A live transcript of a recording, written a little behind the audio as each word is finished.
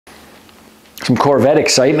Some Corvette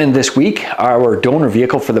excitement this week. Our donor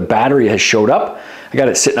vehicle for the battery has showed up. I got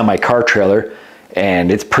it sitting on my car trailer and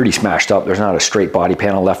it's pretty smashed up. There's not a straight body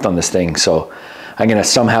panel left on this thing. So I'm gonna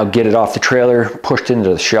somehow get it off the trailer, pushed into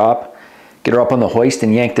the shop, get her up on the hoist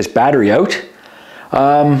and yank this battery out.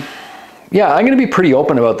 Yeah, I'm gonna be pretty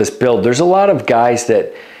open about this build. There's a lot of guys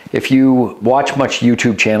that, if you watch much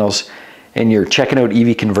YouTube channels and you're checking out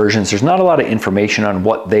EV conversions, there's not a lot of information on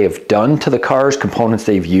what they have done to the cars, components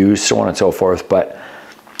they've used, so on and so forth, but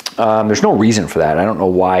there's no reason for that. I don't know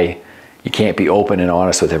why you can't be open and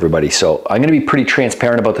honest with everybody. So I'm gonna be pretty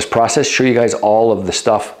transparent about this process, show you guys all of the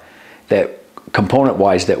stuff that,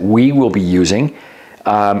 component-wise, that we will be using,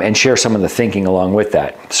 and share some of the thinking along with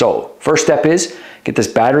that. So first step is get this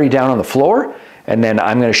battery down on the floor, and then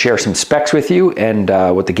I'm gonna share some specs with you and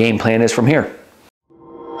what the game plan is from here.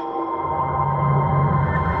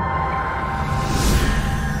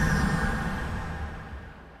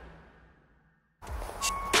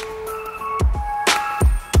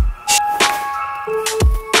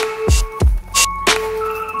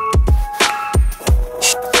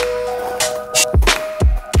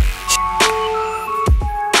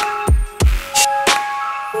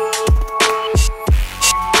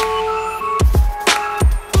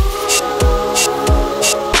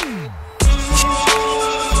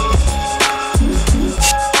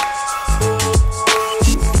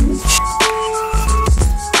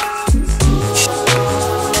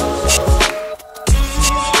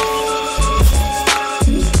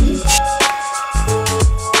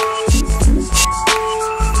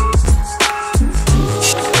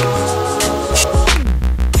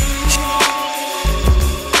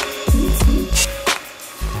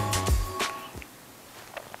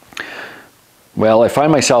 Well, I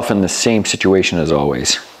find myself in the same situation as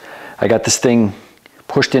always. I got this thing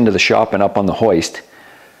pushed into the shop and up on the hoist.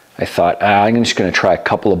 I thought, I'm just gonna try a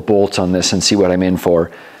couple of bolts on this and see what I'm in for.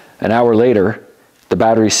 An hour later, the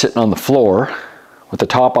battery's sitting on the floor with the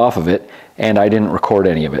top off of it, and I didn't record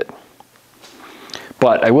any of it.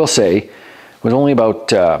 But I will say, it was only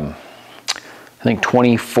about, I think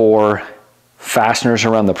 24 fasteners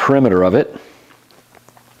around the perimeter of it,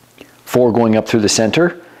 4 going up through the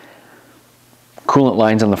center, coolant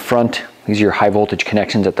lines on the front. These are your high voltage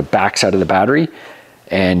connections at the back side of the battery.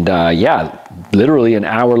 And yeah, literally an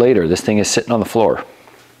hour later, this thing is sitting on the floor.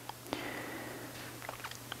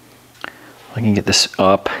 I can get this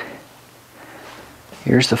up.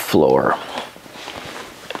 Here's the floor.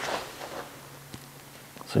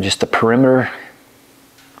 So just the perimeter.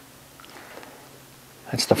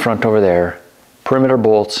 That's the front over there. Perimeter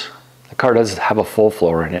bolts. The car does have a full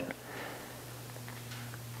floor in it.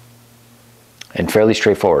 And fairly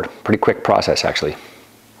straightforward. Pretty quick process, actually.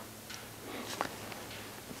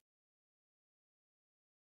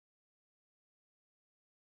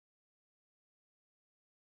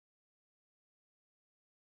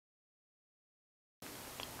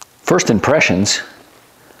 First impressions,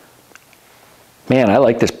 man, I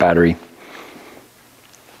like this battery.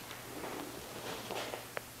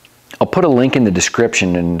 I'll put a link in the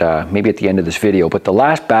description and maybe at the end of this video, but the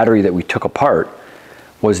last battery that we took apart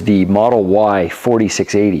was the Model Y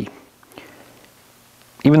 4680.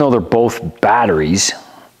 Even though they're both batteries,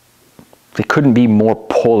 they couldn't be more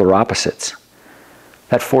polar opposites.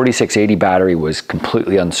 That 4680 battery was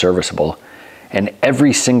completely unserviceable, and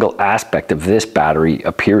every single aspect of this battery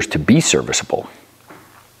appears to be serviceable.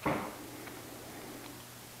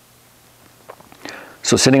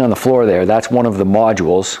 So sitting on the floor there, that's one of the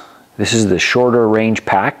modules. This is the shorter range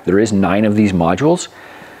pack. There is 9 of these modules.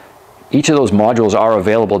 Each of those modules are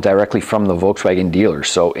available directly from the Volkswagen dealer,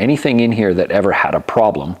 so anything in here that ever had a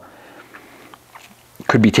problem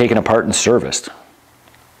could be taken apart and serviced.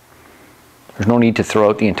 There's no need to throw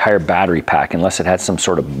out the entire battery pack unless it had some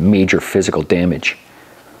sort of major physical damage.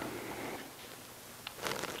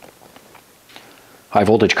 High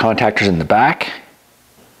voltage contactors in the back.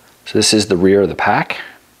 So this is the rear of the pack.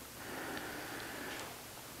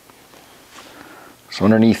 So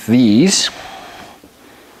underneath these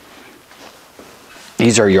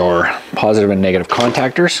are your positive and negative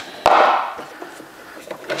contactors.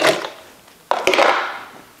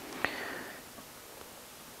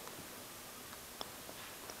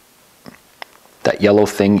 That yellow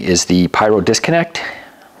thing is the pyro disconnect.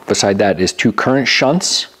 Beside that is 2 current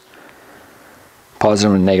shunts,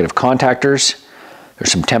 positive and negative contactors.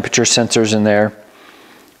 There's some temperature sensors in there,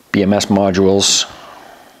 BMS modules,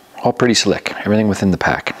 all pretty slick, everything within the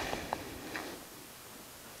pack.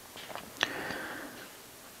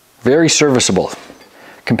 Very serviceable.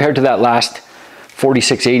 Compared to that last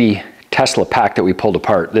 4680 Tesla pack that we pulled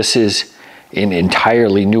apart, this is an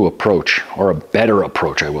entirely new approach, or a better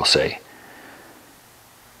approach, I will say.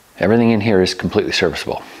 Everything in here is completely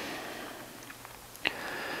serviceable.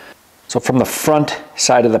 So from the front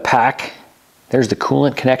side of the pack, there's the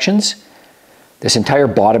coolant connections. This entire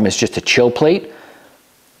bottom is just a chill plate.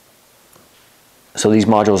 So these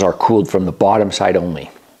modules are cooled from the bottom side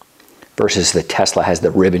only, versus the Tesla has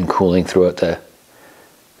the ribbon cooling throughout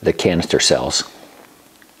the canister cells.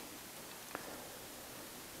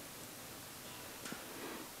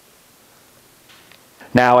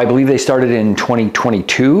 Now, I believe they started in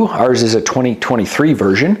 2022. Ours is a 2023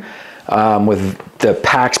 version, with the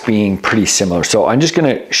packs being pretty similar. So I'm just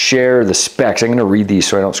gonna share the specs. I'm gonna read these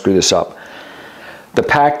so I don't screw this up. The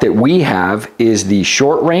pack that we have is the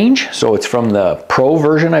short range, so it's from the Pro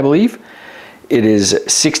version, I believe. It is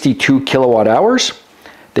 62 kilowatt hours.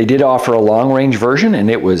 They did offer a long range version and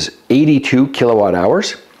it was 82 kilowatt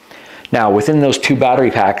hours. Now, within those two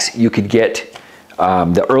battery packs, you could get,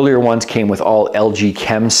 the earlier ones came with all LG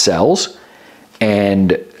Chem cells,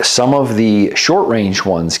 and some of the short range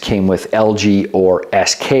ones came with LG or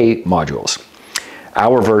SK modules.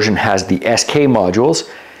 Our version has the SK modules,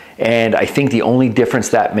 and I think the only difference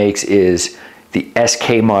that makes is the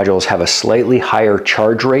SK modules have a slightly higher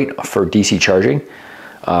charge rate for DC charging.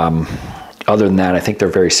 Other than that, I think they're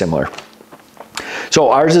very similar. So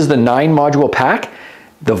ours is the 9 module pack.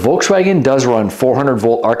 The Volkswagen does run 400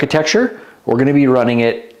 volt architecture. We're gonna be running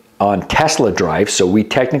it on Tesla drive, so we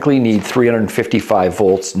technically need 355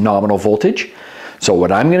 volts nominal voltage. So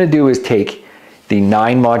what I'm gonna do is take the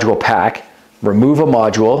 9 module pack, remove a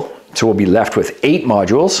module, so we'll be left with 8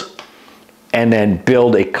 modules, and then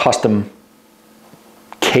build a custom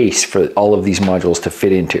case for all of these modules to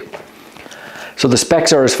fit into. So the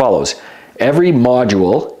specs are as follows. Every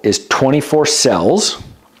module is 24 cells.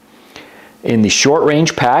 In the short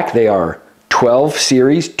range pack, they are 12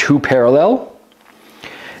 series, 2 parallel,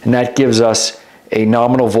 and that gives us a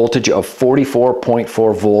nominal voltage of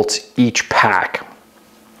 44.4 volts each pack.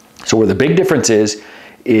 So where the big difference is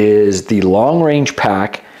the long range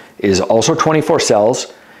pack is also 24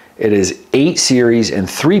 cells. It is 8 series and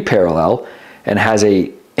 3 parallel and has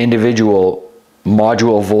a individual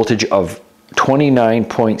module voltage of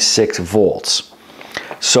 29.6 volts.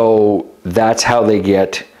 So that's how they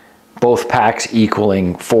get both packs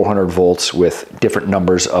equaling 400 volts with different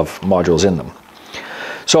numbers of modules in them.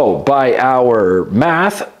 So by our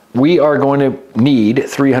math, we are going to need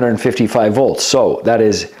 355 volts. So that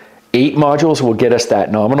is 8 modules will get us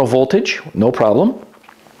that nominal voltage, no problem.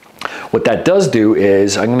 What that does do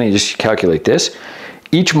is, I'm going to just calculate this.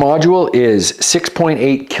 Each module is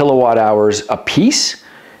 6.8 kilowatt hours a piece.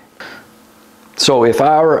 So if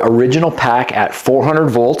our original pack at 400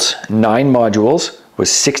 volts, 9 modules,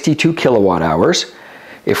 was 62 kilowatt hours,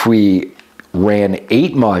 if we ran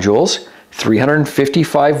 8 modules,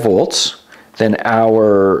 355 volts, then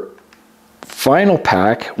our final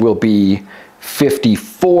pack will be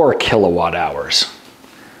 54 kilowatt hours.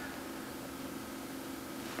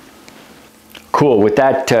 Cool, with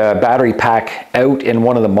that battery pack out and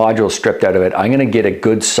one of the modules stripped out of it, I'm gonna get a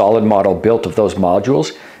good solid model built of those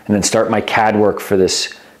modules and then start my CAD work for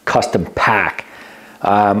this custom pack.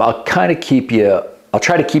 I'll try to keep you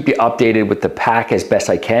updated with the pack as best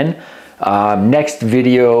I can. Next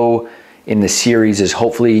video in the series is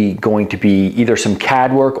hopefully going to be either some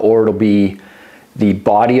CAD work or it'll be the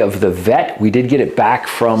body of the Vette. We did get it back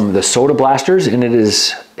from the Soda Blasters and it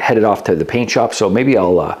is headed off to the paint shop. So maybe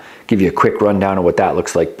I'll give you a quick rundown of what that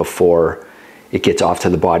looks like before it gets off to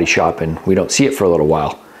the body shop and we don't see it for a little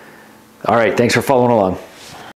while. All right, thanks for following along.